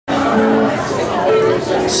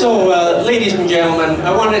So, ladies and gentlemen,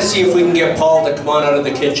 I want to see if we can get Paul to come on out of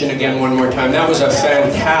the kitchen again one more time. That was a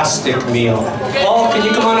fantastic meal. Paul, can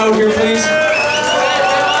you come on out here, please?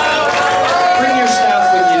 Bring your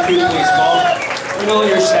staff with you too, please, Paul. Bring all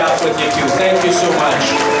your staff with you too. Thank you so much.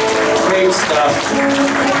 Great stuff.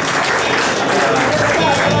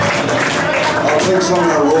 I'll take some of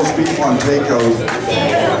that roast beef on takeout.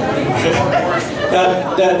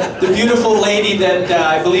 The beautiful lady that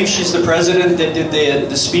I believe she's the president that did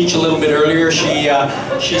the speech a little bit earlier, she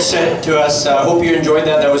said to us, I hope you enjoyed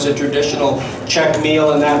that. That was a traditional Czech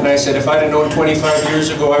meal and that. And I said, if I'd have known 25 years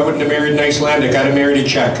ago, I wouldn't have married an Icelandic. I'd have married a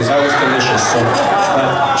Czech because that was delicious. So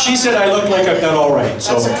she said I look like I've done all right.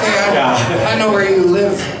 So, that's okay. Yeah. I know where you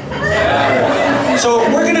live. So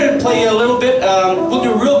we're going to play a little bit. We'll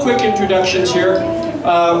do real quick introductions here.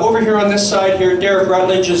 Over here on this side here,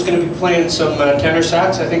 Routledge is going to be playing some tenor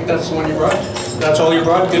sax. I think that's the one you brought. That's all you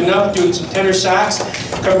brought. Good enough. Doing some tenor sax.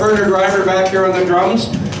 Got Reimer back here on the drums.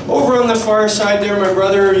 Over on the far side there, my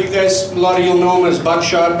brother, you guys, a lot of you'll know him as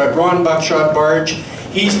Buckshot, but Buckshot Barge.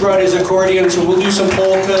 He's brought his accordion, so we'll do some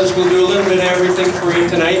polkas. We'll do a little bit of everything for you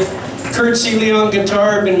tonight. Curt on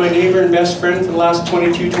guitar, been my neighbor and best friend for the last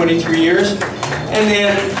 22, 23 years. And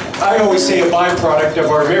then, I always say a byproduct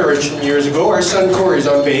of our marriage from years ago, our son Corey's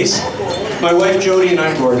on bass. My wife Jody and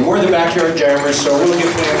I'm Gord. We're the Backyardjammers, so we'll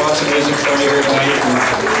get playing lots of music for you here tonight and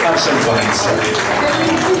have some fun. So,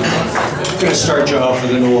 I'm going to start you off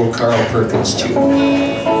with an old Perkins tune.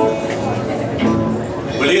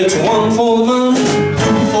 Well, it's one for the money,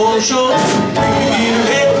 two for the show. Peter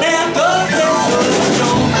head